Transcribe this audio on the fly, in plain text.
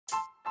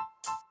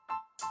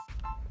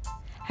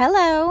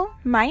Hello,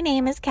 my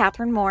name is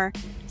Catherine Moore,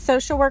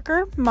 social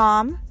worker,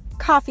 mom,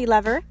 coffee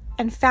lover,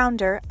 and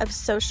founder of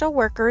Social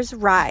Workers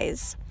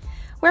Rise,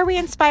 where we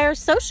inspire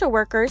social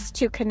workers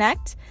to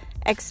connect,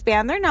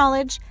 expand their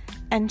knowledge,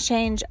 and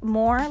change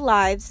more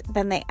lives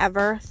than they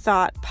ever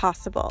thought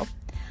possible.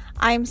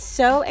 I'm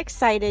so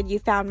excited you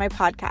found my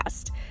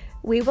podcast.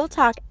 We will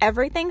talk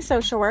everything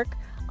social work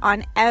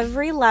on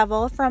every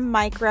level from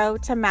micro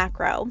to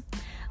macro.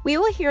 We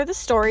will hear the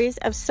stories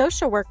of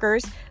social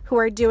workers who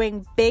are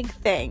doing big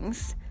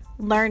things,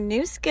 learn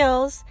new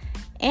skills,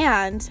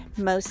 and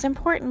most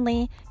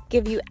importantly,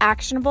 give you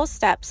actionable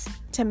steps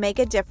to make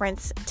a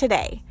difference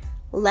today.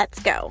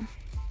 Let's go.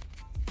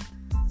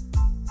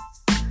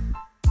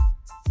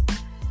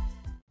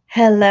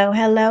 Hello.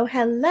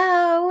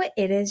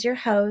 It is your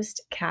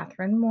host,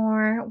 Catherine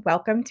Moore.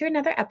 Welcome to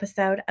another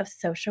episode of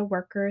Social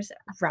Workers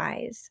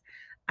Rise.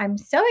 I'm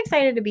so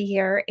excited to be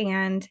here,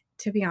 and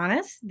to be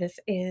honest, this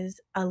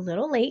is a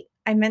little late.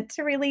 I meant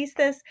to release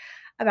this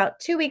about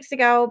 2 weeks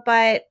ago,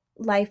 but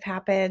life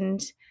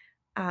happened.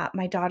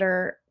 My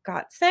daughter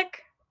got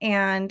sick,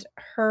 and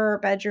her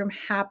bedroom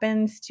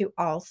happens to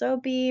also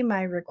be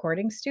my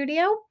recording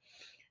studio.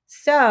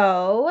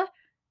 So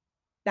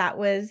that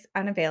was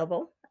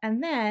unavailable.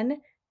 And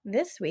then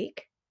this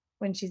week,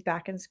 when she's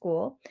back in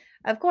school,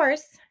 of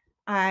course,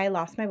 I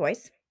lost my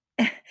voice.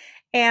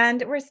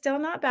 And we're still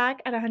not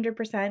back at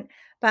 100%,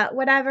 but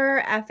whatever,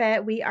 F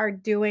it, we are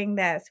doing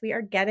this. We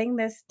are getting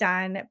this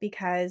done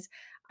because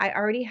I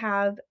already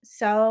have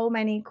so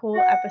many cool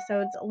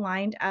episodes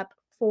lined up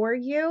for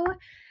you.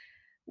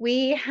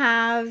 We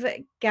have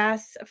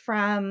guests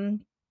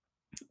from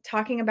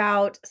talking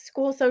about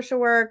school social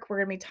work. We're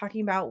going to be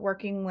talking about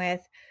working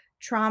with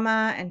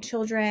trauma and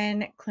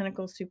children,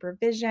 clinical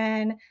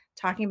supervision,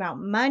 talking about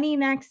money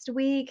next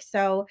week.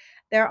 So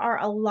there are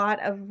a lot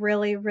of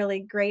really, really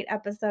great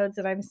episodes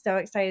that I'm so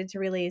excited to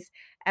release,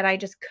 and I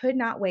just could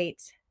not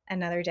wait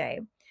another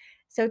day.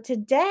 So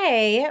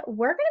today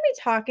we're going to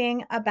be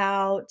talking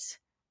about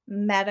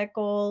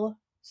medical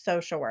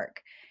social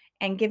work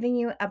and giving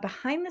you a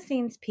behind the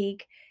scenes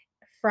peek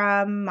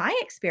from my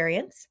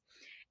experience.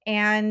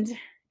 And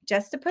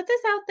just to put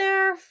this out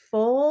there,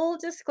 full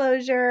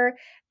disclosure,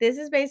 this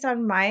is based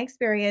on my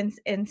experience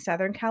in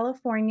Southern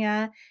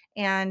California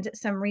and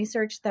some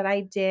research that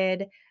I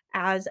did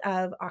as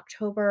of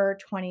October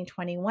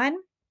 2021.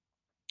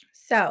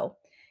 So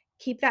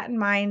keep that in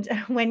mind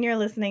when you're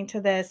listening to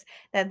this,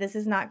 that this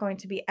is not going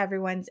to be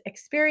everyone's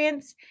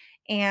experience.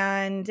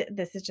 And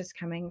this is just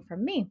coming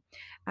from me.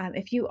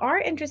 If you are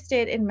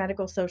interested in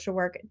medical social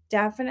work,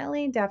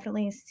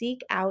 definitely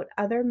seek out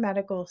other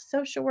medical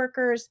social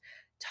workers,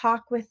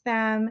 talk with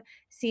them,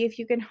 see if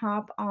you can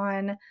hop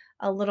on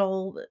a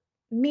little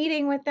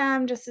meeting with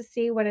them just to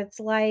see what it's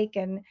like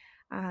and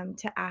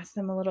to ask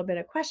them a little bit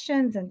of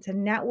questions and to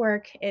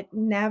network. It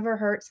never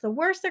hurts. The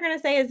worst they're going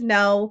to say is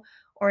no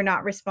or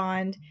not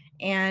respond.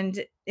 And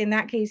in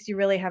that case, you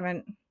really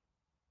haven't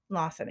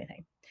lost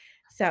anything.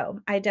 So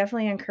I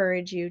definitely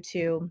encourage you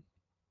to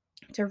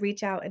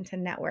reach out and to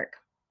network.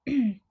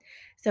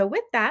 So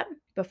with that,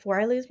 before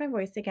I lose my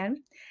voice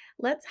again,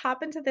 let's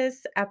hop into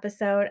this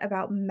episode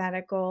about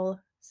medical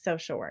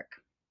social work.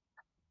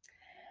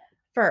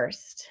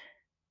 First,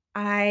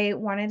 I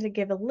wanted to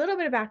give a little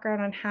bit of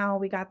background on how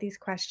we got these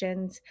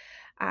questions.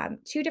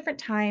 2 different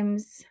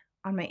times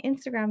on my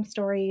Instagram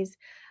stories,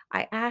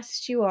 I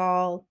asked you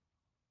all,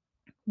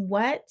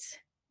 what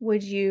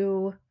would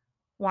you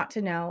want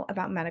to know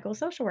about medical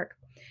social work?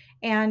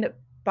 And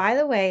by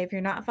the way, if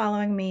you're not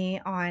following me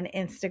on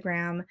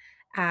Instagram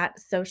at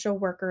Social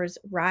Workers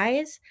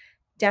Rise,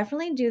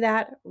 definitely do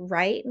that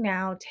right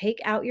now. Take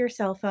out your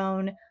cell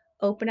phone,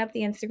 open up the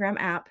Instagram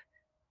app,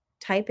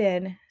 type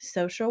in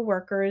Social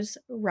Workers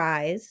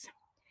Rise,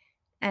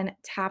 and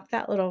tap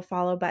that little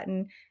follow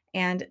button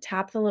and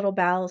tap the little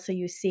bell so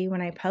you see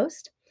when I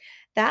post.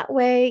 That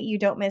way you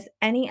don't miss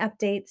any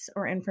updates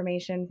or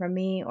information from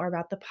me or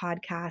about the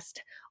podcast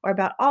or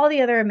about all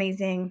the other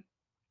amazing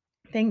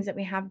things that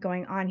we have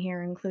going on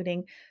here,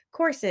 including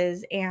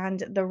courses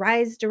and the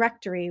RISE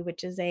directory,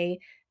 which is a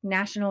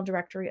national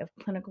directory of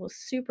clinical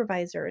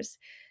supervisors.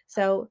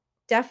 So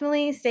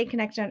definitely stay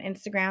connected on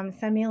Instagram.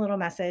 Send me a little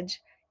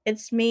message.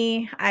 It's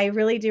me. I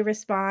really do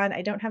respond.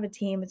 I don't have a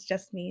team. It's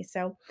just me.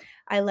 So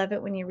I love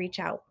it when you reach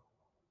out.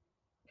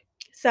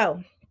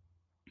 So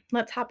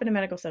let's hop into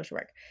medical social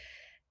work.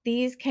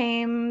 These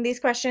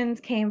questions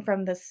came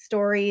from the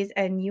stories,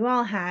 and you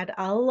all had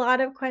a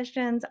lot of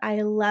questions.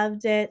 I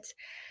loved it.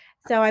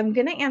 So I'm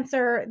going to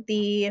answer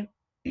the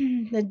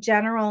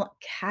general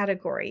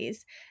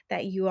categories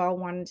that you all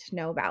wanted to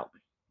know about.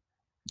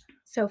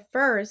 So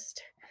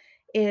first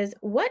is,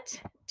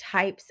 what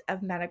types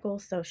of medical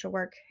social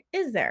work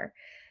is there?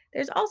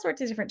 There's all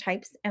sorts of different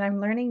types, and I'm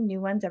learning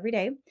new ones every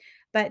day.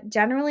 But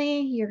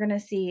generally, you're going to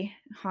see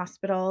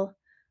hospital,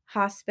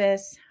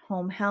 hospice,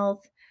 home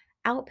health,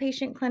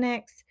 outpatient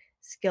clinics,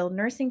 skilled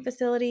nursing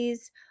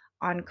facilities,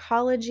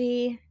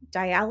 oncology,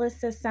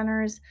 dialysis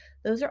centers.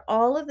 Those are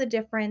all of the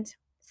different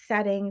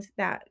settings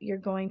that you're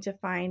going to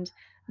find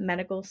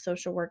medical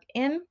social work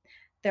in.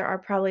 There are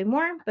probably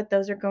more, but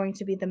those are going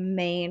to be the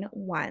main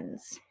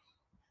ones.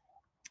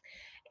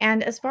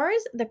 And as far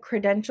as the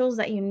credentials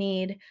that you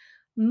need,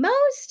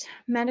 most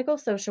medical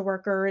social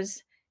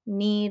workers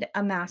need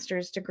a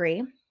master's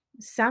degree.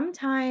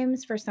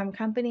 Sometimes for some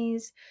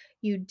companies,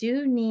 you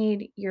do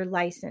need your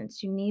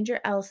license, you need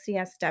your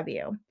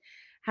LCSW.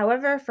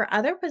 However, for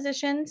other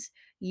positions,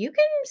 you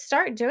can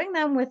start doing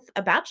them with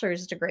a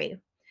bachelor's degree.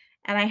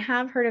 And I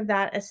have heard of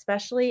that,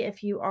 especially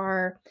if you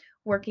are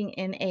working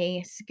in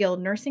a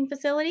skilled nursing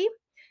facility.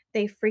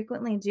 They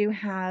frequently do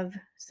have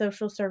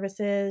social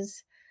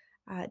services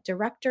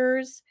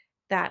directors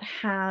that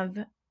have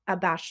a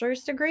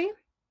bachelor's degree.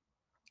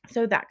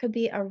 So that could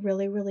be a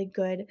really, really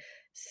good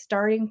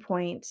starting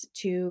point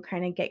to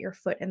kind of get your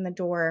foot in the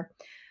door.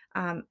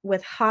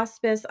 With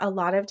hospice, a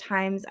lot of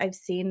times I've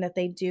seen that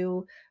they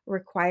do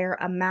require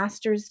a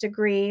master's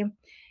degree.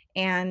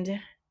 And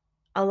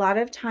a lot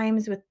of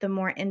times with the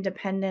more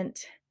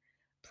independent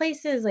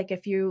places, like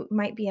if you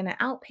might be in an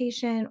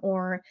outpatient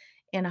or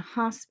in a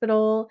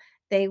hospital,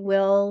 they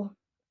will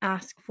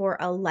ask for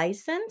a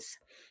license.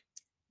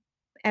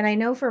 And I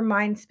know for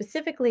mine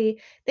specifically,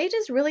 they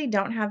just really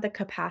don't have the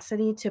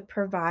capacity to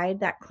provide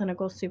that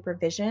clinical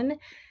supervision.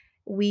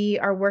 We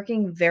are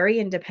working very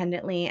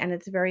independently and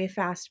it's very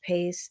fast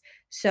paced.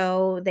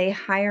 So they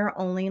hire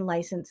only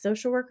licensed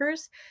social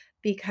workers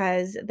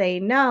because they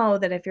know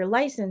that if you're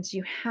licensed,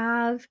 you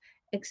have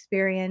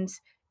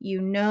experience, you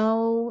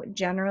know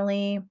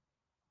generally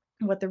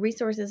what the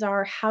resources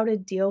are, how to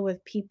deal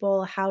with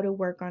people, how to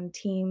work on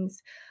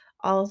teams,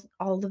 all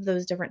of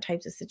those different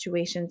types of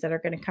situations that are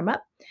going to come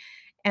up.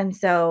 And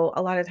so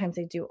a lot of times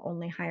they do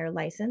only hire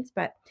license,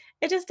 but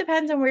it just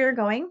depends on where you're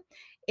going.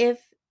 If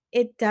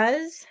it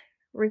does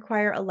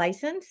require a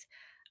license,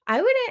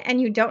 I wouldn't, and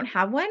you don't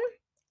have one,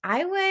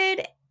 I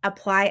would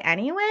apply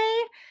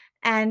anyway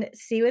and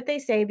see what they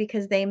say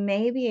because they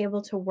may be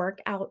able to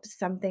work out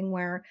something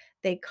where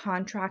they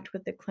contract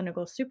with the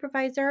clinical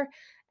supervisor.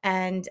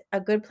 And a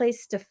good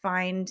place to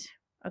find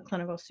a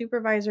clinical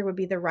supervisor would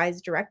be the RISE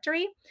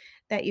directory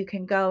that you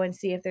can go and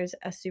see if there's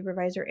a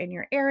supervisor in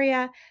your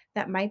area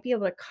that might be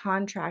able to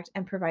contract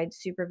and provide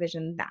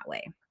supervision that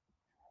way.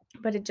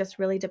 But it just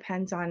really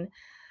depends on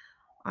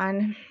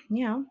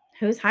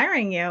who's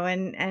hiring you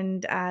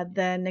and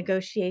the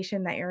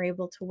negotiation that you're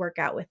able to work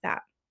out with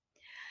that.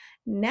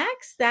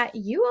 Next, that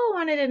you all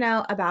wanted to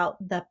know about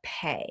the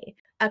pay.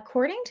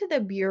 According to the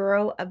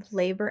Bureau of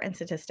Labor and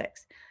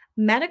Statistics,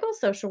 medical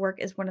social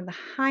work is one of the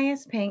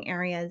highest paying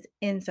areas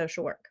in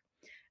social work.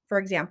 For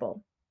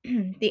example,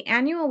 the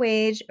annual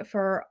wage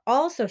for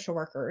all social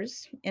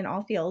workers in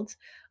all fields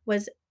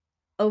was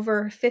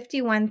over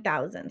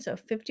 51,000, so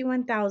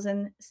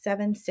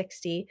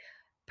 51,760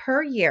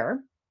 per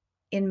year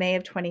in May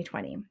of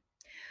 2020.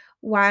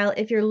 While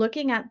if you're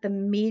looking at the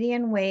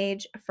median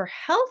wage for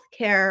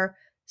healthcare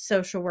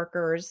social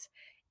workers,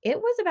 it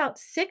was about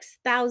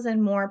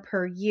 6,000 more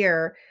per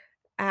year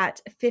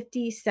at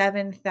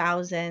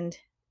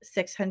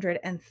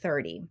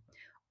 57,630.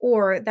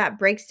 Or that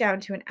breaks down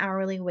to an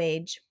hourly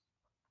wage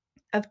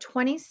of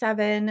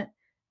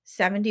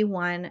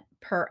 27.71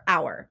 per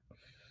hour,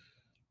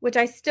 which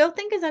I still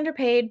think is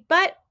underpaid,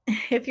 but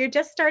if you're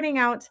just starting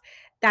out,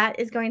 that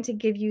is going to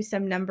give you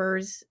some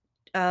numbers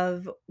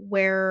of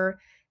where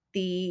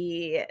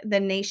the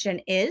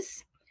nation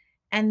is.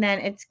 And then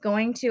it's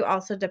going to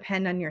also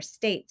depend on your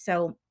state.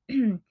 So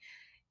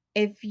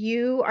if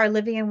you are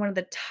living in one of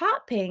the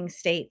top paying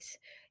states,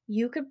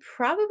 you could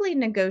probably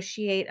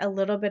negotiate a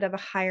little bit of a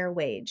higher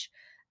wage.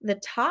 The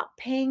top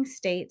paying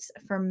states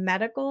for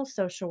medical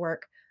social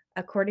work,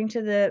 according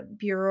to the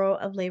Bureau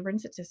of Labor and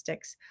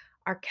Statistics,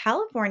 are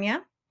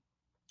California,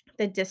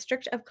 the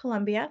District of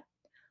Columbia,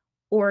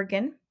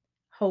 Oregon,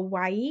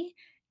 Hawaii,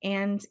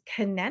 and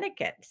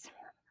Connecticut.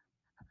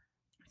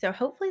 So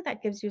hopefully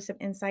that gives you some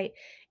insight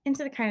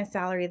into the kind of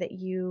salary that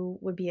you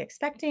would be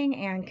expecting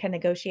and can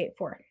negotiate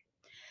for.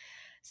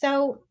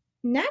 So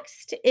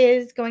next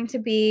is going to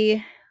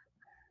be,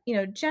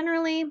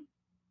 generally,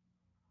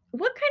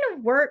 what kind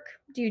of work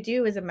do you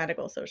do as a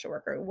medical social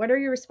worker? What are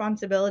your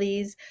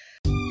responsibilities?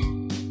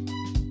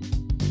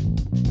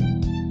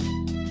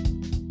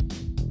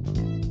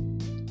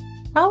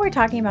 While we're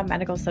talking about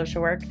medical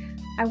social work,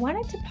 I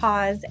wanted to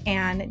pause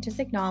and just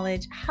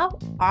acknowledge how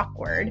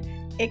awkward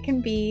it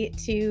can be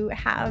to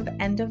have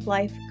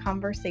end-of-life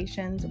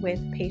conversations with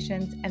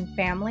patients and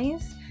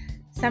families.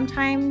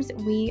 Sometimes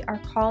we are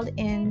called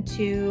in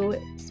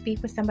to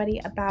speak with somebody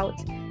about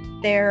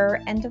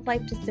their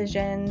end-of-life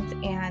decisions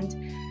and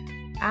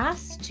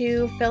asked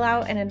to fill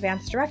out an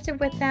advance directive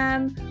with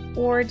them,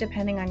 or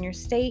depending on your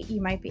state,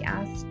 you might be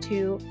asked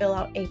to fill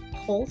out a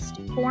POLST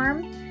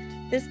form.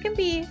 This can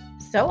be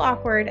so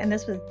awkward, and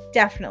this was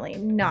definitely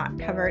not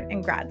covered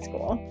in grad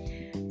school.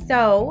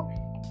 So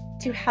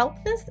to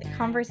help this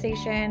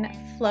conversation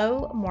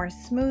flow more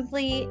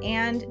smoothly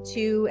and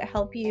to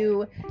help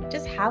you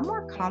just have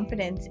more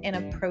confidence in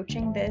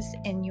approaching this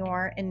in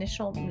your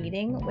initial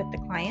meeting with the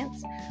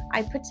clients,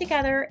 I put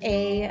together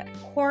a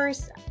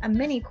course, a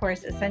mini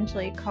course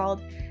essentially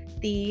called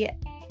the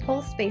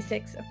Pulse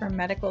Basics for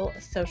Medical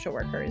Social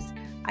Workers.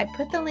 I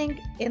put the link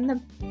in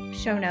the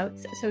show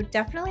notes, so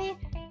definitely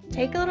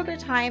take a little bit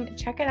of time,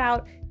 check it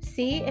out,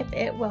 see if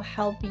it will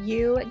help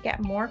you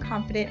get more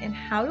confident in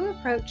how to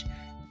approach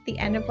the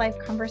end of life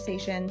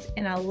conversations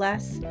in a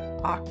less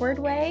awkward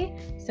way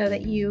so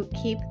that you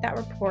keep that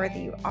rapport that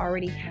you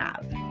already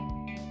have.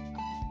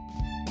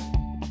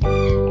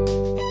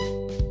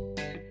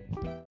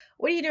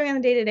 What are you doing on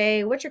the day to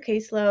day? What's your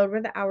caseload? What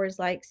are the hours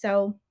like?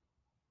 So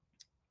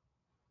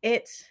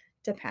it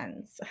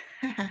depends.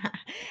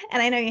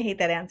 And I know you hate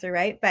that answer,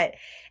 right? But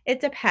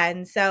it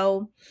depends.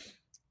 So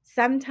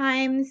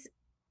sometimes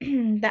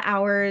the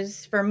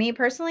hours, for me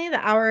personally,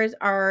 the hours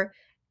are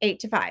 8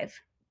 to 5,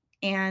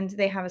 and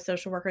they have a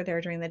social worker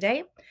there during the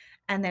day.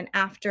 And then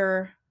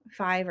after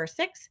 5 or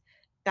 6,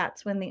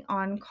 that's when the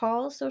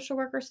on-call social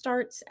worker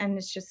starts. And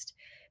it's just,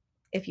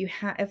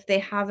 if they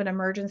have an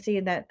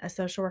emergency that a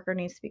social worker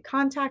needs to be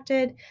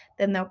contacted,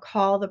 then they'll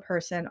call the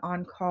person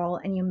on call,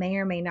 and you may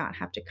or may not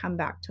have to come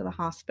back to the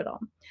hospital.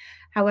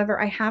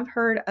 However, I have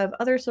heard of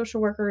other social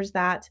workers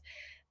that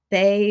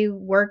they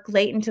work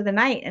late into the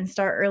night and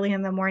start early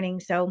in the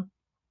morning. So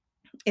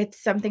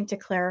it's something to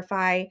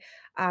clarify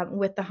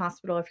with the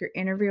hospital if you're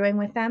interviewing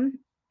with them.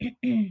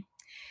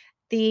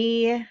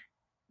 the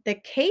the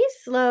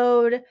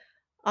caseload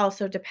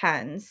also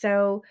depends.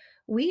 So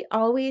we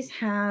always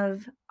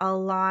have a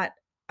lot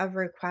of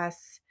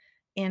requests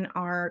in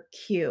our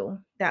queue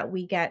that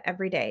we get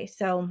every day.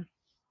 So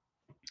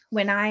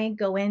when I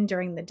go in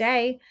during the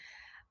day,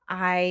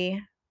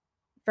 I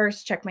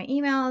first check my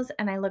emails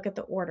and I look at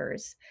the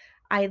orders.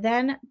 I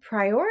then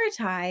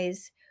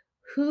prioritize,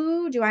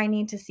 who do I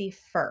need to see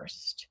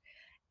first?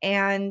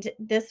 And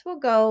this will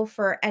go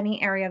for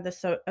any area of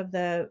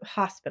the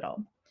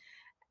hospital.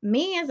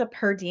 Me as a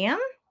per diem,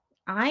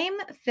 I'm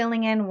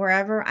filling in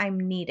wherever I'm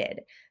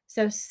needed.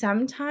 So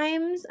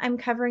sometimes I'm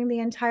covering the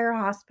entire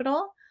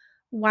hospital,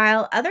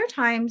 while other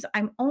times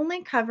I'm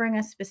only covering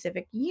a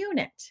specific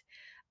unit.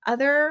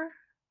 Other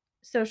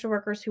social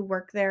workers who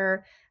work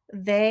there,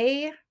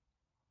 they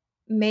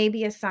may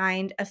be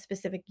assigned a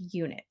specific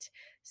unit.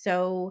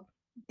 So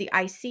the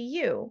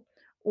ICU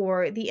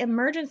or the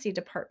emergency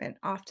department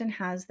often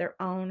has their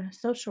own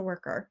social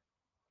worker.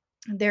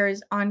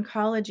 There's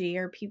oncology,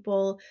 or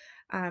people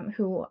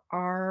who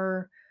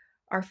are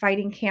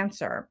fighting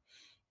cancer.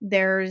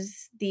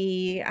 There's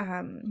the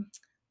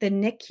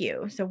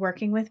NICU, so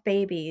working with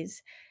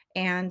babies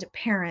and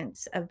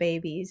parents of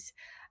babies.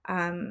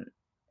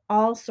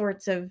 All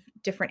sorts of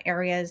different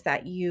areas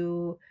that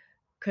you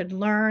could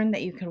learn,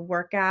 that you could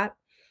work at.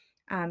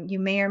 You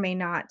may or may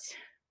not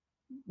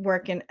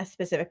work in a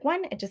specific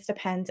one. It just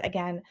depends,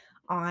 again,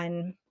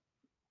 on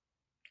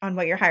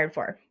what you're hired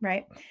for,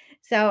 right?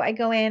 So I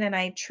go in and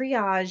I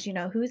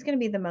triage, who's going to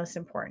be the most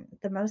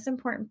important. The most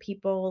important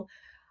people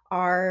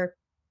are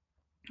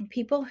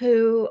people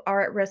who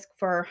are at risk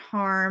for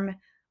harm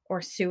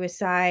or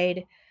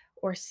suicide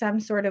or some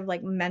sort of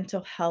like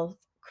mental health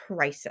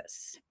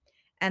crisis,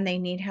 and they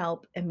need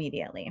help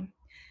immediately.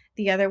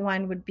 The other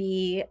one would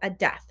be a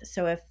death.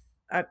 So if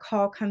a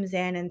call comes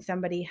in and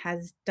somebody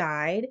has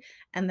died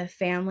and the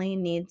family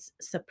needs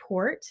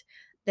support,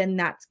 then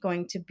that's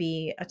going to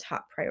be a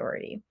top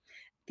priority.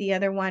 The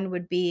other one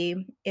would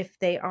be if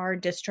they are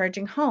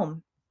discharging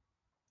home.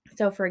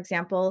 So, for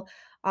example,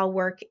 I'll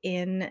work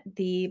in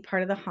the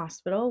part of the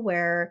hospital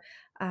where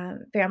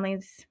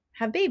families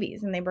have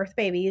babies and they birth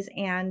babies.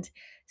 And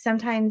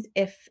sometimes,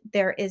 if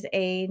there is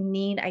a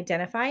need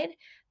identified,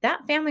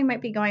 that family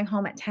might be going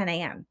home at 10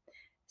 a.m.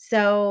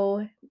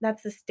 So,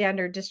 that's the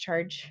standard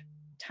discharge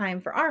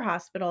time for our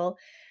hospital.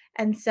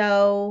 And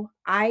so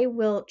I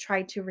will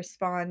try to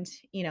respond,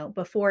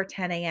 before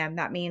 10 a.m.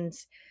 That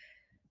means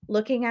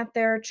looking at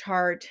their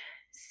chart,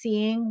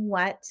 seeing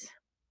what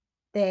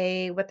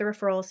the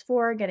referral is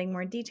for, getting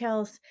more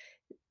details,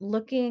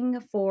 looking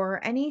for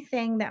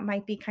anything that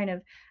might be kind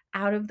of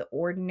out of the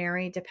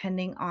ordinary,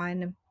 depending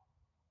on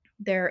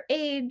their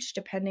age,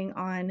 depending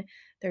on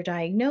their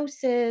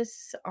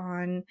diagnosis,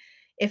 on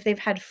if they've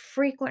had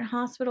frequent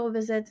hospital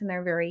visits and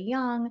they're very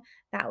young,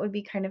 that would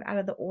be kind of out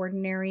of the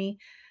ordinary.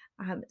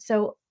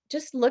 So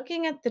just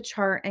looking at the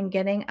chart and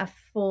getting a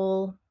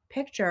full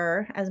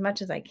picture as much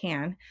as I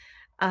can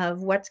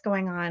of what's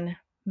going on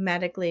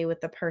medically with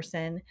the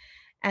person.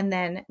 And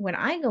then when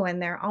I go in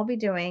there, I'll be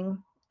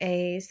doing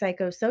a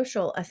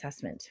psychosocial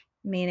assessment,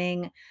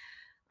 meaning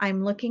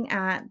I'm looking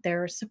at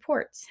their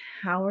supports.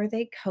 How are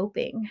they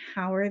coping?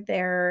 How's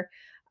their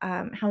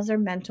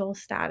mental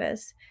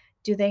status?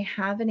 Do they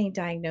have any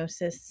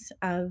diagnosis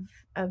of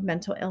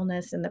mental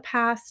illness in the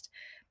past?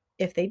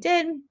 If they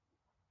did,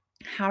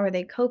 how are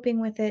they coping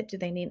with it? Do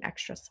they need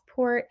extra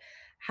support?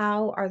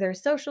 How are their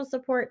social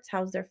supports?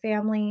 How's their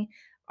family?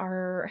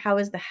 How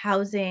is the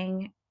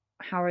housing?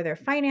 How are their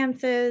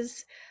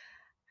finances?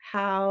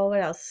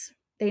 What else?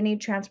 They need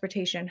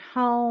transportation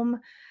home.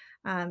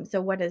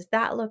 So what does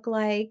that look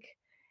like?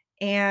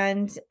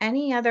 And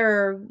any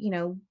other,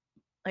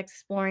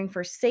 exploring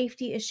for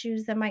safety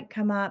issues that might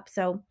come up.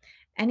 So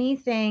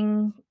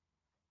anything,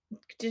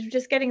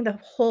 just getting the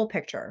whole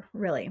picture,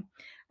 really.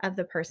 of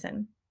the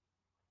person.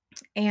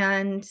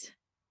 And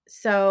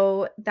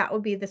so that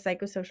would be the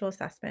psychosocial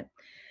assessment.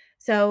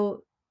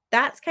 So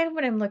that's kind of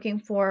what I'm looking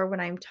for when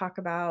I'm talk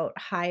about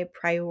high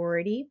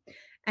priority.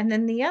 And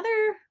then the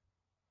other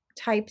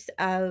types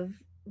of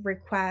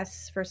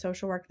requests for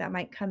social work that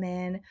might come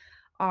in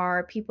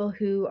are people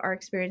who are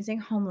experiencing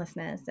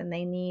homelessness and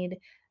they need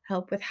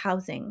help with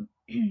housing,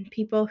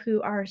 people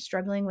who are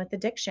struggling with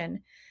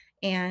addiction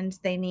and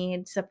they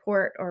need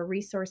support or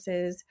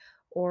resources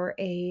or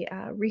a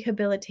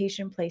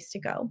rehabilitation place to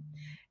go,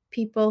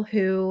 people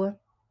who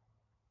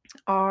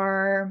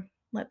are,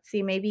 let's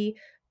see, maybe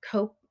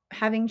cope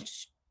having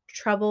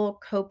trouble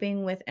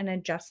coping with an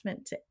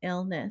adjustment to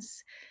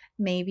illness.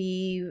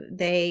 Maybe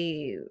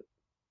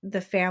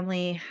the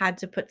family had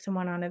to put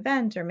someone on a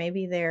vent, or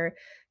maybe they're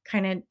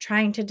kind of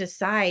trying to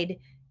decide,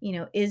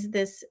 is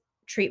this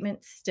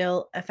treatment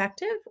still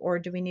effective or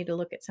do we need to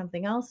look at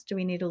something else? Do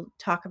we need to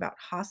talk about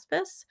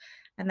hospice?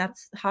 And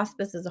that's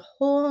hospice is a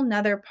whole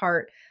nother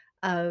part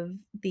of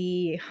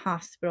the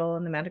hospital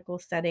and the medical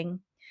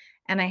setting.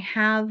 And I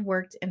have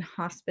worked in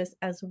hospice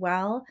as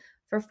well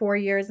for 4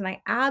 years, and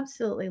I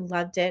absolutely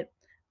loved it.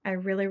 I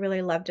really,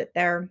 really loved it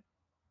there.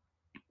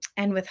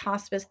 And with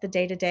hospice, the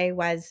day to day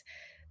was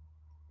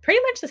pretty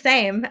much the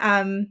same,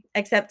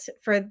 except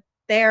for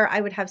there, I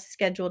would have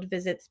scheduled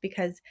visits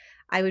because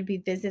I would be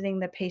visiting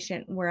the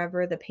patient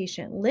wherever the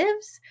patient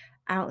lives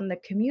out in the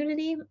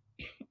community,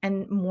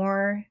 and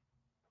more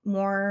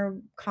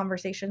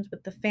conversations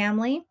with the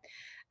family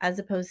as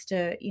opposed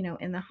to,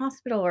 in the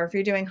hospital, or if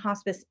you're doing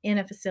hospice in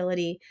a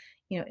facility,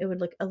 it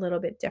would look a little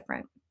bit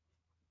different.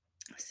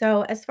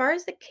 So, as far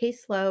as the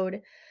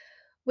caseload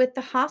with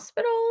the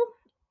hospital,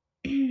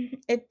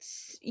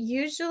 it's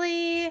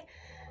usually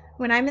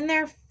when I'm in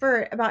there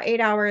for about 8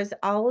 hours,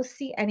 I'll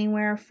see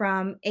anywhere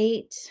from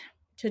 8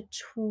 to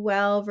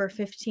 12 or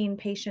 15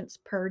 patients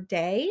per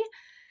day.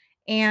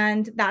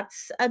 And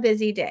that's a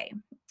busy day.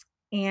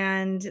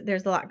 And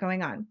there's a lot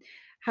going on.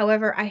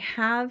 However, I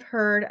have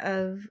heard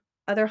of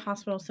other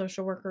hospital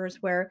social workers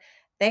where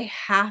they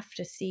have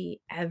to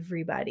see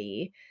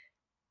everybody,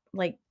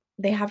 like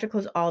they have to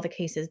close all the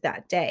cases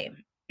that day.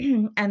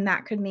 And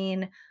that could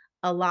mean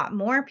a lot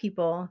more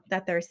people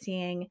that they're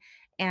seeing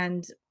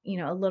and,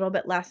 a little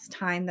bit less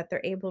time that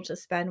they're able to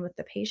spend with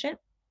the patient.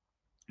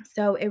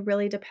 So it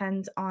really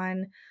depends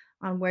on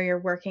where you're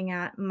working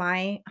at.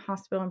 My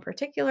hospital in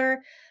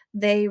particular,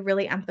 they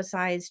really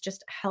emphasize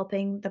just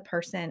helping the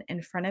person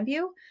in front of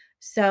you.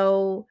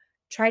 So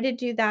try to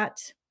do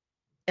that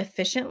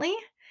efficiently,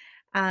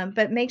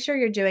 but make sure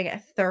you're doing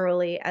it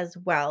thoroughly as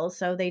well.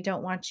 So they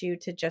don't want you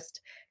to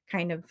just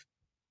kind of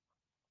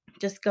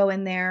just go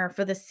in there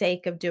for the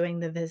sake of doing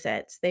the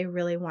visits. They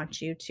really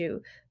want you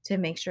to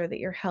make sure that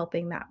you're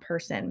helping that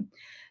person.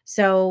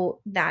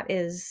 So that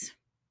is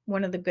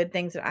one of the good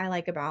things that I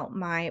like about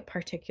my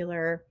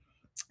particular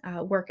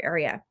work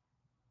area.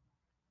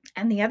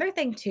 And the other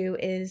thing too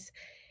is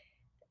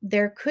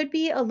there could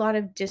be a lot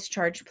of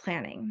discharge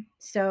planning.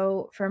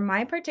 So for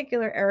my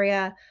particular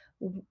area,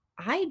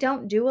 I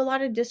don't do a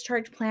lot of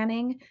discharge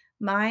planning.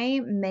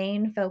 My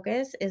main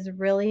focus is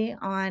really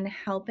on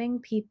helping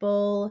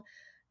people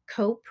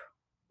cope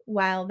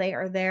while they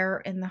are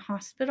there in the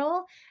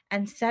hospital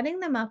and setting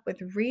them up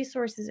with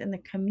resources in the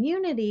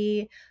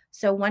community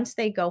so once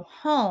they go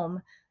home,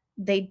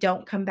 they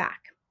don't come back.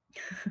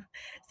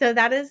 So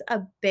that is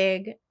a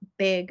big,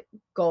 big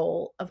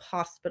goal of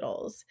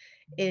hospitals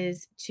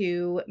is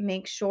to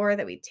make sure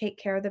that we take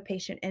care of the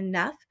patient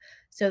enough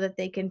so that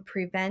they can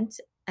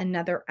prevent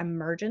another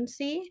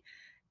emergency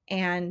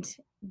and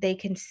they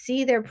can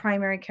see their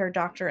primary care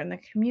doctor in the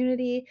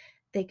community.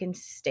 They can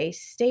stay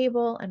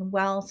stable and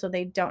well so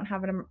they don't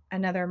have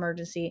another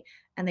emergency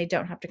and they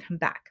don't have to come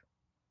back.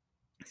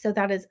 So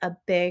that is a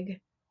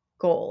big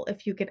goal.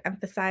 If you could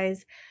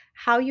emphasize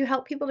how you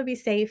help people to be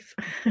safe,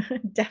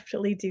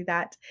 definitely do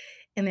that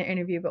in their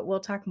interview, but we'll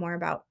talk more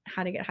about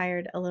how to get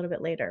hired a little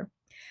bit later.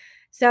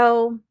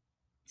 So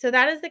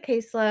that is the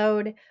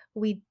caseload.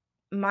 We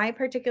My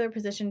particular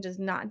position does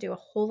not do a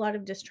whole lot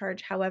of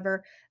discharge.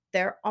 However,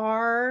 there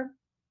are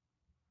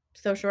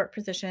social work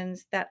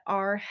positions that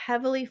are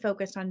heavily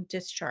focused on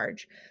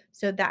discharge.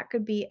 So that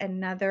could be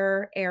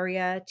another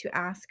area to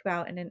ask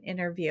about in an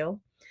interview,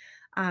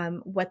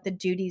 what the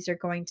duties are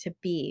going to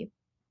be.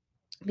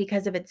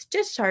 Because if it's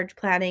discharge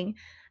planning,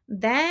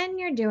 then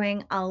you're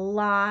doing a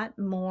lot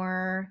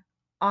more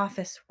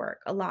office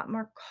work, a lot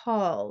more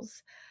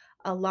calls,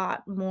 a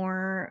lot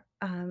more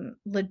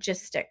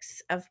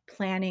logistics of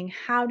planning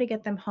how to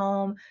get them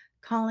home,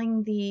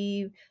 calling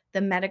the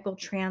medical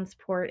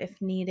transport if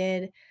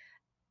needed,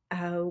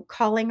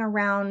 calling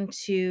around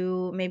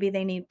to maybe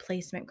they need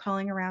placement,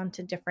 calling around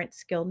to different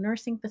skilled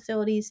nursing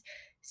facilities,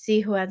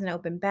 see who has an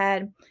open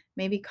bed,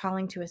 maybe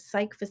calling to a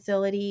psych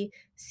facility,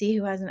 see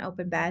who has an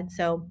open bed.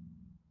 So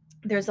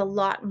there's a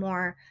lot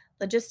more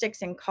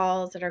logistics and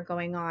calls that are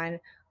going on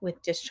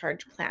with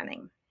discharge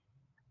planning.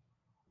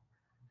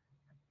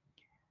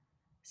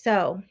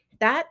 So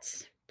that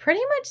pretty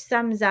much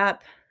sums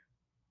up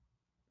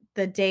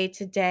the day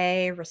to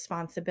day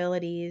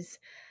responsibilities.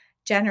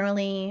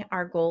 Generally,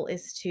 our goal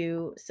is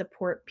to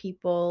support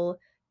people,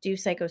 do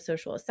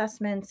psychosocial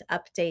assessments,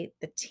 update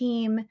the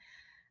team.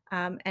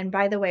 And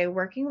by the way,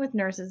 working with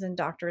nurses and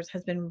doctors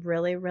has been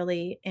really,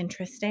 really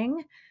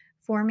interesting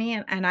for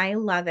me, and I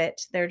love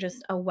it. They're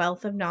just a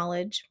wealth of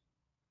knowledge.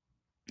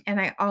 And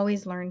I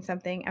always learn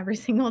something every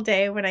single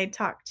day when I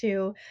talk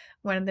to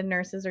one of the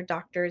nurses or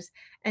doctors.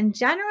 And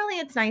generally,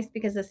 it's nice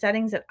because the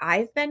settings that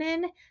I've been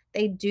in,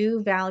 they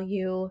do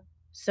value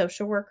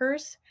social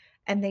workers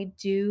and they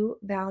do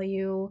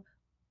value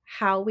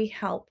how we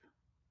help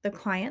the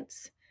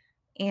clients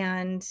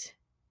and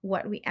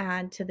what we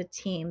add to the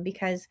team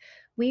because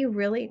we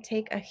really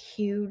take a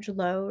huge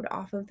load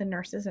off of the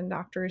nurses and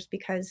doctors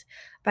because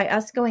by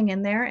us going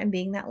in there and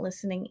being that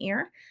listening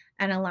ear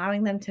and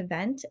allowing them to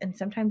vent and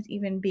sometimes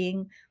even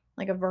being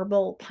like a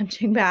verbal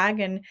punching bag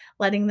and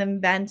letting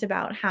them vent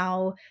about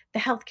how the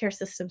healthcare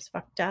system's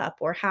fucked up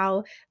or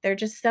how they're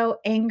just so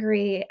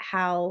angry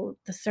how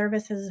the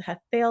services have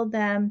failed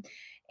them.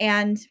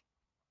 And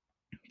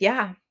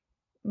yeah,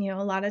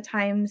 a lot of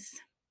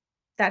times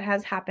that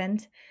has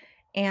happened.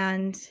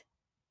 And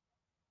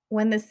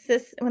when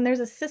there's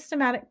a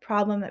systematic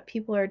problem that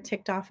people are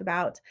ticked off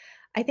about,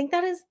 I think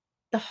that is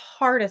the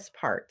hardest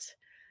part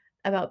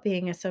about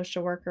being a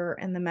social worker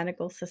in the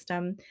medical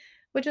system,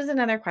 which is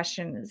another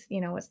question is,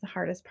 what's the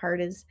hardest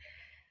part is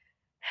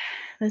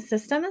the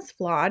system is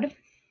flawed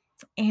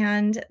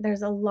and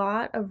there's a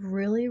lot of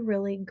really,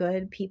 really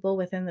good people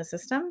within the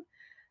system.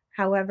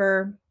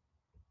 However,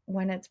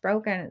 when it's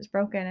broken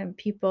and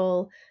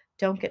people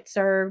don't get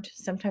served.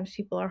 Sometimes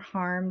people are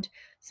harmed.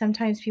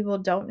 Sometimes people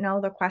don't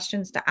know the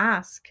questions to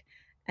ask.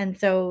 And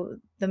so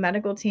the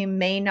medical team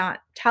may not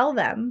tell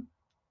them.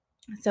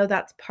 So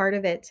that's part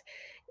of it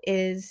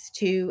is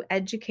to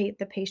educate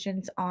the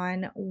patients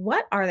on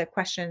what are the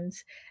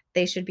questions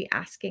they should be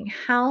asking.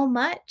 How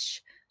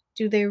much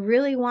do they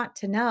really want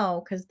to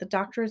know? Because the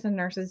doctors and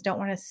nurses don't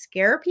want to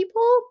scare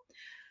people.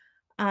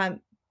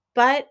 Um,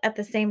 but at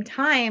the same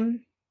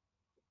time,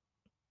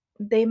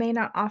 they may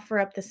not offer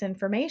up this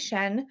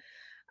information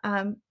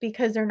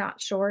because they're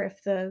not sure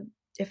if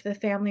the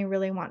family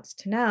really wants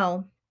to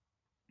know.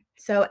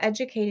 So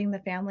educating the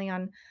family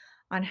on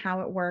how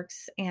it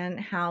works and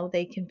how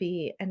they can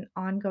be an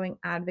ongoing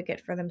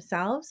advocate for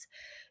themselves.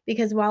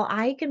 Because while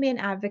I can be an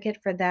advocate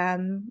for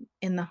them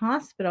in the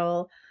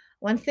hospital,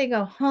 once they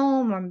go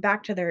home or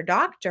back to their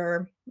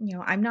doctor,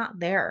 I'm not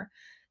there.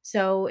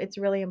 So it's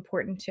really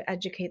important to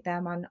educate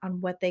them on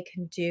what they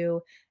can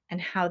do and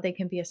how they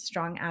can be a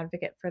strong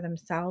advocate for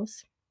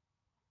themselves.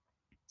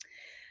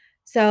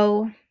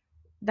 So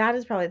that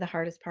is probably the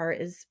hardest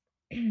part is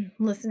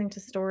listening to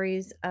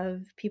stories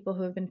of people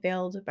who have been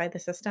failed by the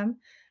system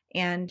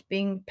and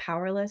being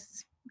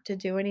powerless to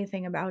do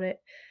anything about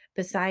it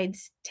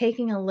besides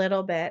taking a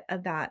little bit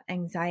of that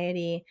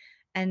anxiety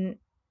and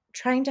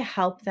trying to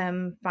help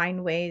them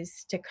find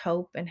ways to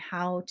cope and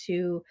how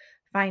to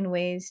find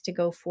ways to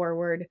go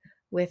forward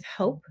with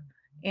hope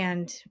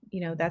and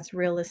that's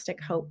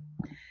realistic hope.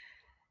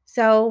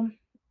 So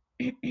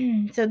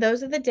so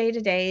those are the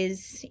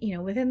day-to-days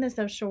within the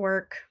social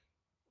work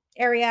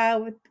area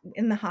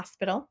in the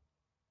hospital.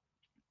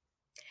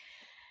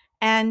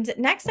 And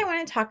next, I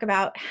want to talk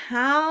about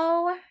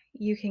how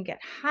you can get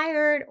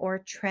hired or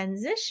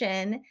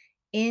transition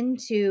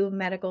into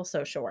medical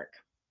social work.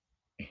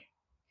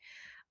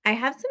 I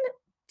have some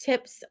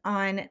tips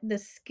on the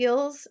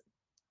skills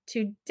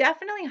to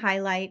definitely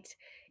highlight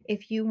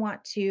if you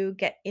want to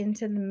get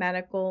into the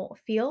medical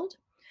field.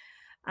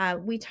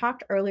 We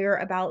talked earlier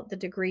about the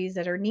degrees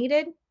that are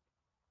needed.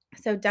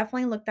 So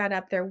definitely look that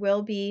up. There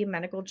will be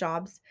medical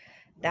jobs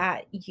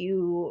that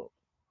you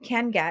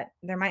can get.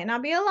 There might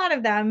not be a lot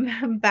of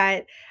them,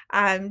 but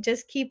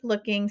just keep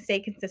looking, stay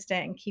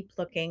consistent, and keep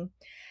looking.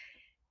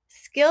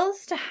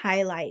 Skills to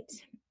highlight.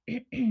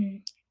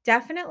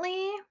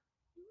 Definitely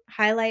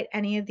highlight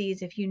any of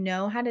these if you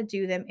know how to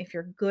do them, if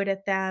you're good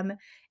at them,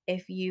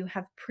 if you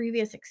have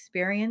previous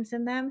experience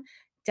in them.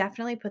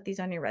 Definitely put these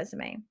on your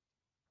resume.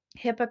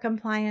 HIPAA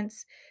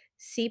compliance,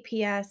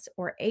 CPS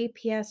or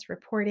APS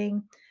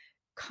reporting,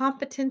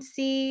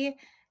 competency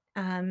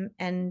and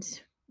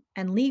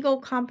legal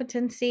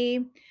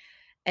competency,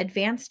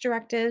 advanced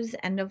directives,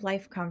 end of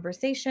life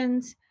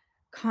conversations,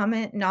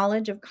 common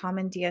knowledge of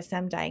common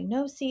DSM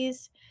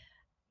diagnoses,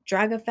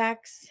 drug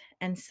effects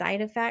and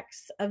side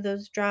effects of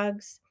those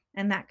drugs,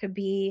 and that could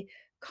be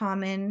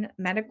common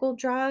medical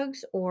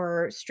drugs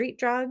or street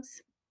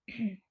drugs.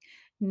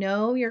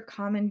 Know your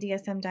common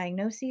DSM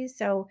diagnoses.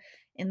 So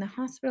in the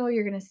hospital,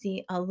 you're going to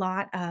see a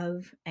lot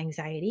of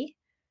anxiety,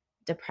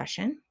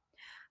 depression,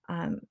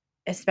 um,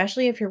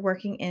 especially if you're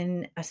working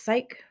in a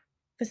psych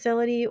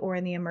facility or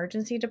in the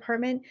emergency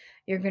department.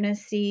 You're going to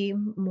see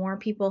more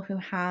people who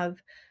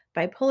have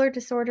bipolar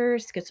disorder,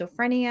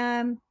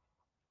 schizophrenia,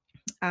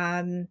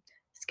 um,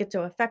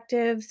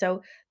 schizoaffective.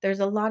 So there's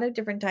a lot of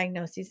different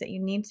diagnoses that you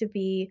need to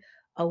be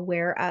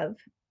aware of.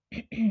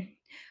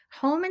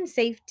 Home and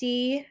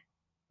safety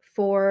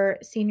for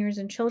seniors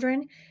and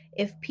children.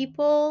 If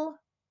people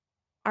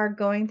are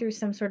going through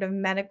some sort of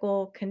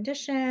medical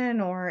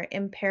condition or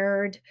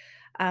impaired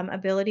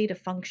ability to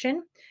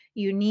function,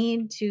 you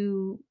need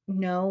to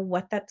know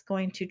what that's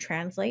going to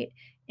translate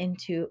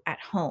into at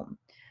home.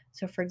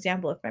 So, for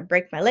example, if I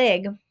break my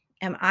leg,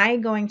 am I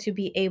going to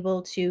be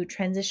able to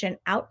transition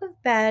out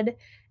of bed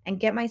and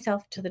get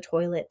myself to the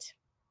toilet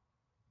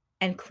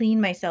and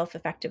clean myself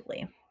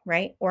effectively,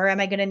 right? Or am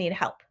I going to need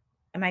help?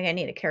 Am I going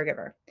to need a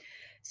caregiver?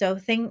 So,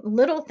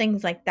 little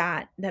things like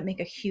that make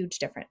a huge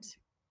difference.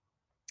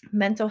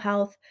 Mental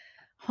health,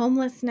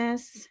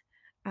 homelessness,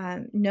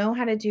 know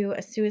how to do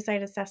a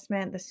suicide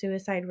assessment, the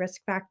suicide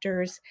risk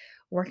factors,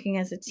 working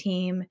as a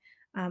team,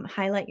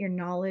 highlight your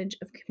knowledge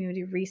of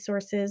community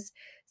resources.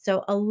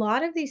 So, a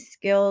lot of these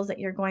skills that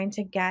you're going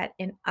to get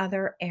in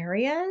other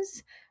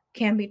areas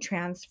can be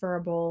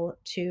transferable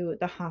to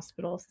the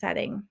hospital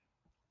setting.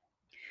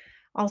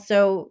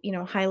 Also,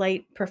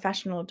 highlight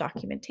professional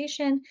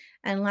documentation.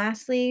 And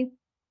lastly,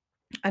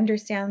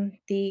 understand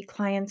the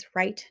client's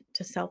right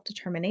to self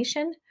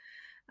determination.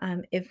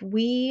 If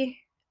we,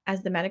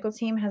 as the medical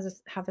team,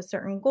 have a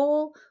certain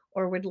goal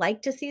or would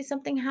like to see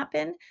something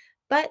happen,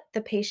 but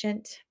the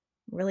patient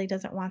really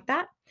doesn't want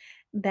that,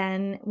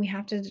 then we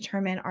have to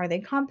determine, are they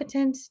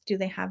competent? Do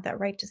they have that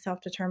right to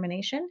self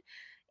determination?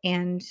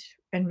 And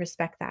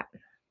respect that.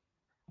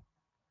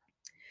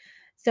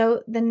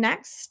 So the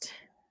next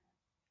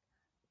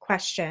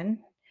question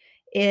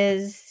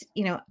is,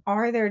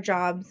 are there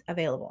jobs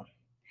available?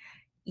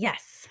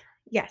 Yes.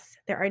 Yes,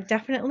 there are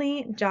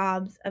definitely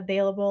jobs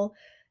available.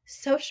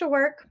 Social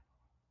work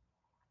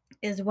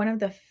is one of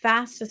the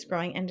fastest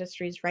growing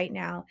industries right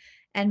now,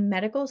 and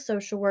medical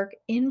social work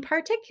in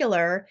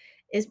particular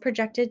is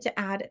projected to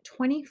add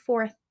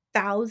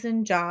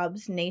 24,000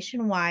 jobs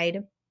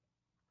nationwide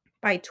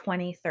by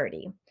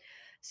 2030.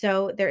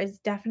 So there is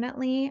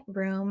definitely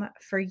room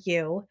for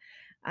you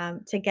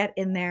to get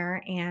in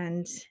there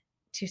and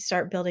to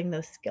start building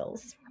those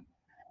skills.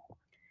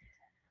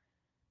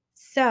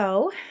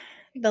 So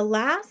the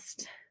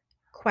last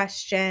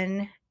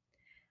question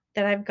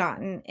that I've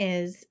gotten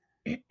is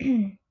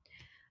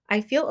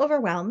I feel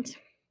overwhelmed,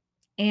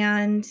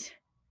 and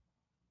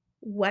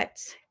what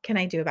can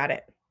I do about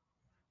it?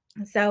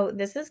 So,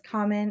 this is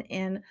common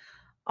in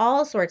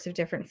all sorts of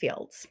different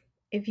fields.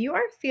 If you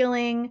are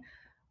feeling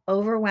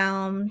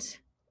overwhelmed,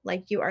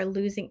 like you are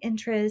losing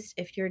interest,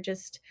 if you're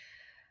just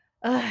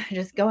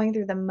going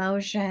through the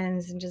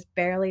motions and just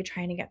barely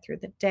trying to get through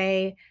the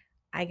day,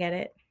 I get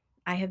it.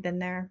 I have been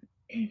there.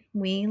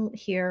 We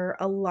hear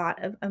a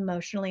lot of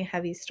emotionally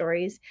heavy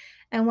stories.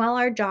 And while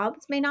our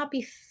jobs may not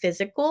be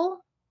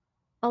physical,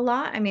 a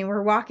lot. I mean,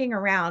 we're walking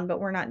around, but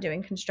we're not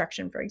doing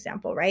construction, for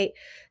example, right?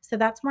 So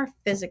that's more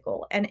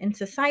physical. And in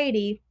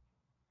society,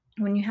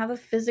 when you have a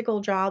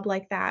physical job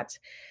like that,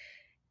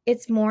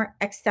 it's more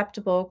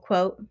acceptable,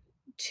 quote,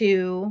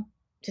 to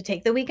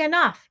take the weekend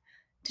off,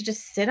 to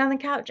just sit on the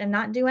couch and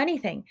not do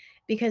anything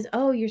because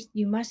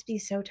you must be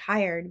so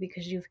tired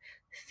because you've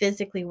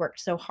physically worked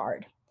so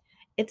hard.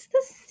 It's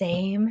the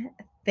same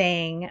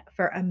thing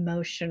for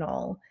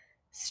emotional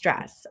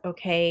stress,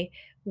 okay?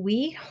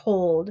 We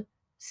hold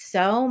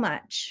so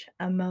much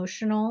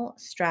emotional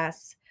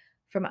stress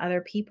from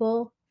other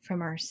people,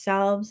 from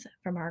ourselves,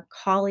 from our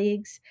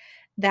colleagues,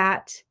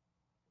 that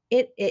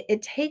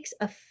it takes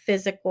a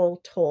physical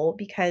toll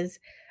because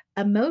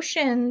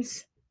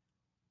emotions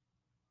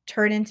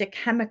turn into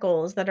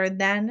chemicals that are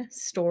then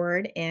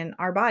stored in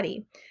our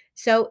body.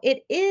 So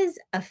it is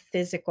a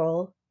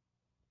physical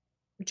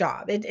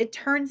job. It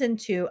turns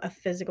into a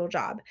physical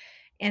job.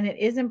 And it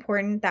is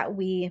important that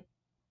we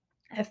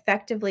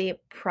effectively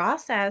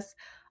process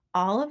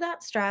all of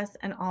that stress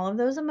and all of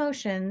those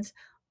emotions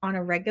on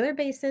a regular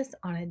basis,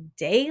 on a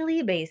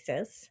daily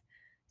basis,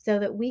 so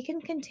that we can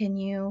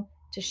continue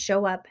to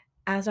show up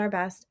as our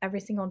best every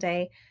single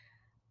day.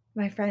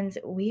 My friends,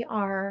 we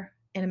are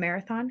in a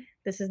marathon.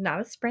 This is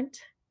not a sprint.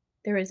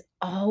 There is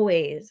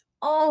always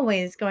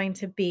going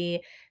to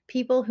be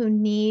people who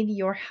need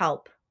your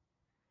help.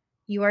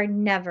 You are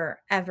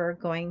never, ever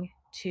going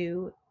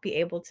to be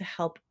able to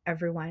help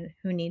everyone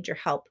who needs your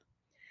help.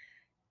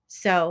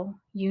 So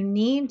you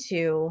need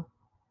to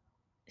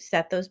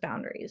set those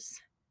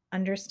boundaries.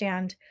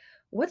 Understand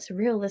what's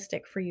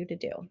realistic for you to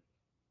do.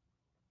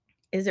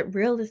 Is it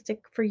realistic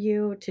for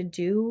you to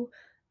do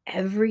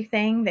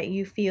everything that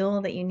you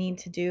feel that you need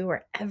to do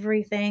or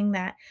everything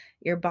that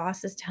your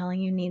boss is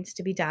telling you needs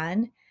to be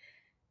done?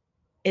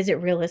 Is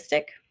it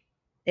realistic?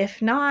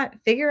 If not,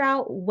 figure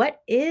out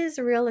what is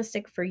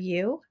realistic for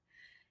you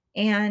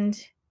and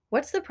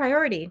what's the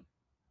priority.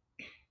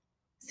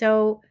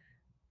 So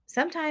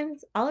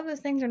sometimes all of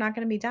those things are not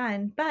going to be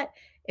done, but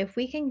if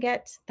we can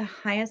get the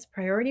highest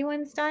priority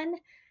ones done,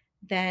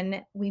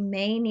 then we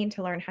may need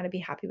to learn how to be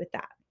happy with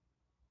that.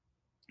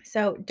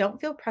 So don't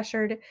feel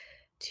pressured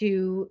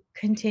to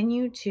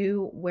continue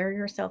to wear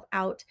yourself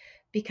out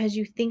because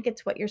you think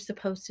it's what you're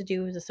supposed to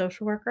do as a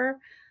social worker.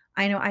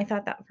 I know I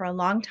thought that for a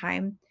long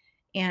time,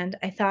 and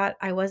I thought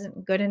I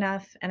wasn't good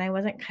enough and I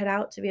wasn't cut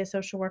out to be a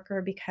social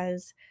worker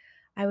because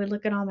I would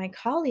look at all my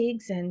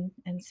colleagues and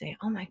say,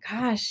 "Oh my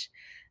gosh,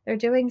 they're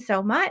doing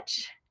so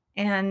much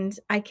and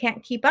I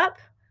can't keep up.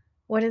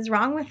 what is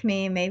wrong with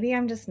me? Maybe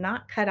I'm just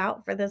not cut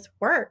out for this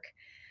work.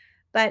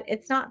 But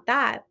it's not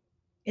that.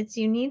 It's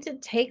you need to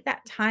take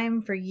that time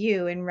for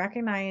you and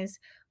recognize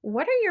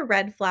what are your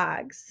red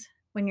flags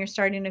when you're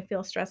starting to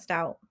feel stressed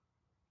out?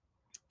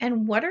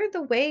 And what are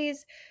the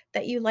ways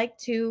that you like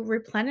to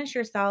replenish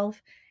yourself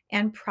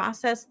and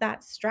process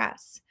that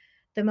stress?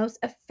 The most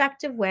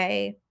effective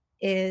way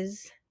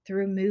is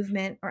through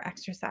movement or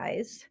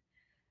exercise.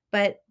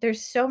 But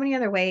there's so many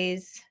other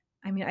ways.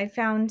 I mean, I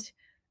found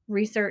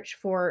research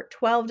for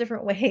 12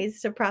 different ways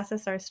to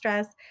process our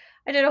stress.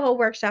 I did a whole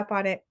workshop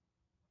on it,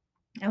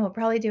 and we'll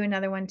probably do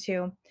another one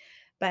too.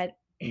 But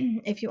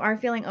if you are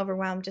feeling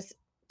overwhelmed, just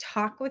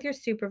talk with your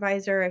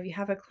supervisor. If you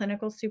have a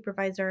clinical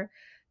supervisor,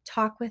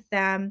 talk with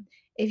them.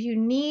 If you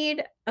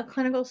need a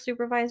clinical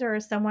supervisor or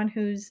someone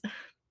who's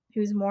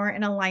more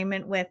in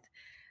alignment with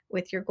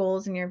your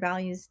goals and your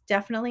values,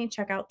 definitely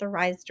check out the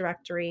Rise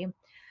directory.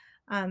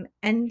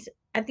 And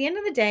at the end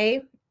of the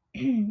day,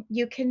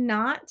 you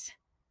cannot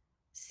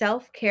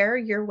self-care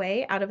your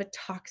way out of a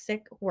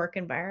toxic work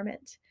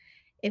environment.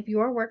 If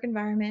your work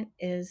environment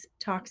is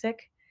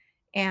toxic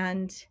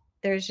and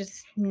there's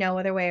just no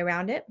other way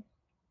around it,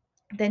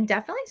 then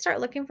definitely start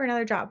looking for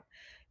another job.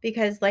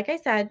 Because, like I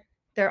said,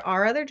 there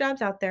are other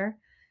jobs out there.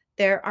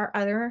 There are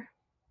other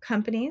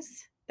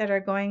companies that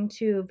are going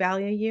to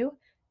value you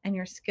and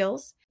your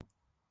skills.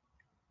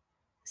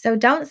 So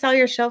don't sell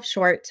yourself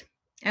short.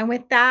 And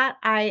with that,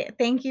 I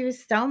thank you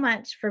so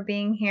much for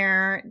being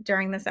here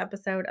during this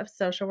episode of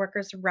Social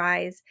Workers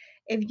Rise.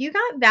 If you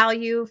got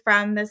value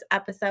from this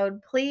episode,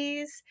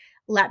 please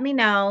let me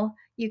know.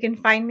 You can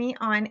find me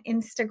on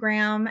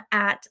Instagram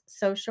at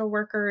Social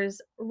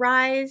Workers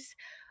Rise,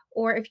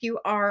 or if you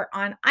are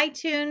on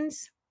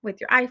iTunes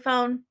with your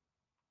iPhone,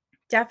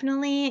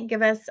 definitely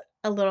give us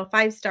a little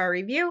 5-star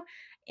review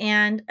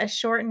and a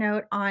short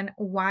note on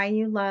why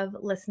you love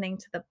listening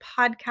to the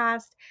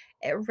podcast.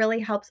 It really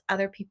helps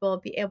other people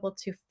be able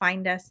to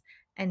find us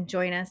and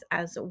join us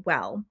as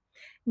well.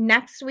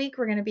 Next week,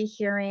 we're going to be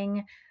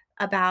hearing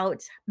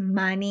about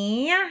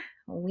money.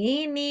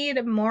 We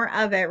need more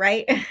of it,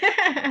 right?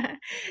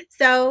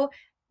 So,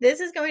 this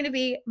is going to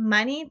be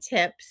money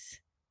tips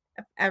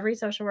every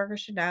social worker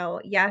should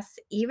know. Yes,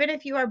 even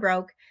if you are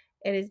broke,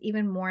 it is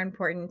even more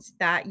important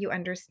that you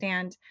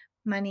understand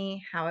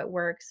money, how it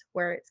works,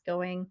 where it's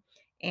going.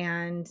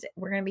 And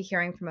we're going to be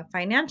hearing from a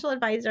financial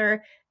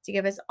advisor to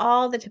give us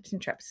all the tips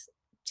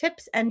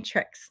and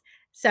tricks.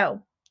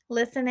 So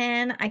listen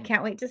in. I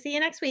can't wait to see you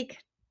next week.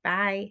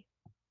 Bye.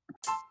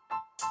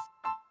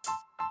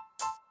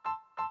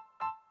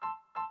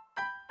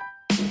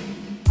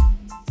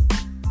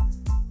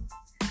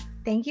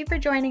 Thank you for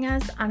joining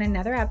us on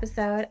another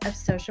episode of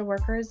Social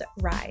Workers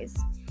Rise.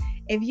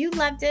 If you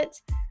loved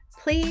it,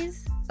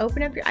 please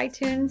open up your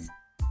iTunes,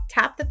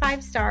 tap the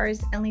 5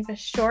 stars, and leave a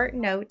short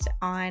note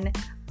on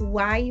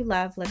why you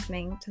love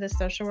listening to the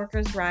Social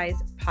Workers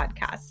Rise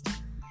podcast.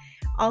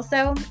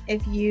 Also,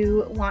 if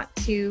you want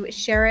to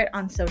share it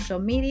on social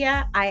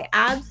media, I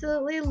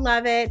absolutely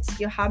love it.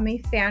 You'll have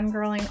me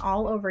fangirling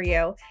all over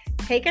you.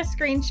 Take a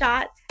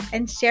screenshot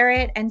and share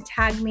it and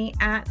tag me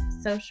at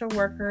Social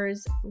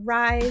Workers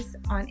Rise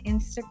on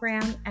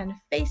Instagram and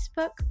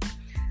Facebook.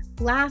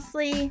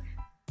 Lastly,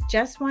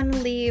 just want to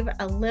leave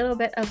a little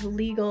bit of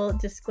legal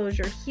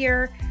disclosure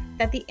here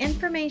that the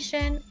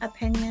information,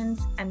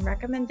 opinions, and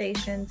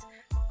recommendations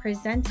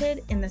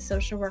presented in the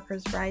Social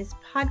Workers Rise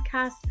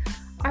podcast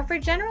are for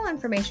general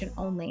information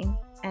only,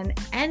 and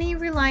any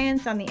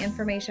reliance on the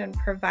information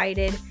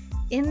provided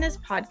in this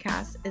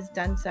podcast is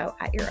done so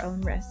at your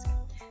own risk.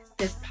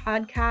 This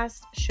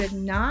podcast should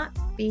not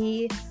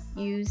be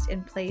used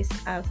in place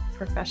of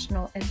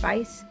professional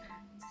advice,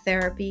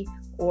 therapy,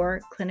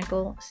 or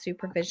clinical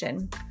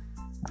supervision.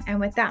 And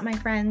with that, my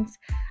friends,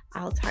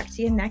 I'll talk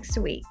to you next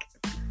week.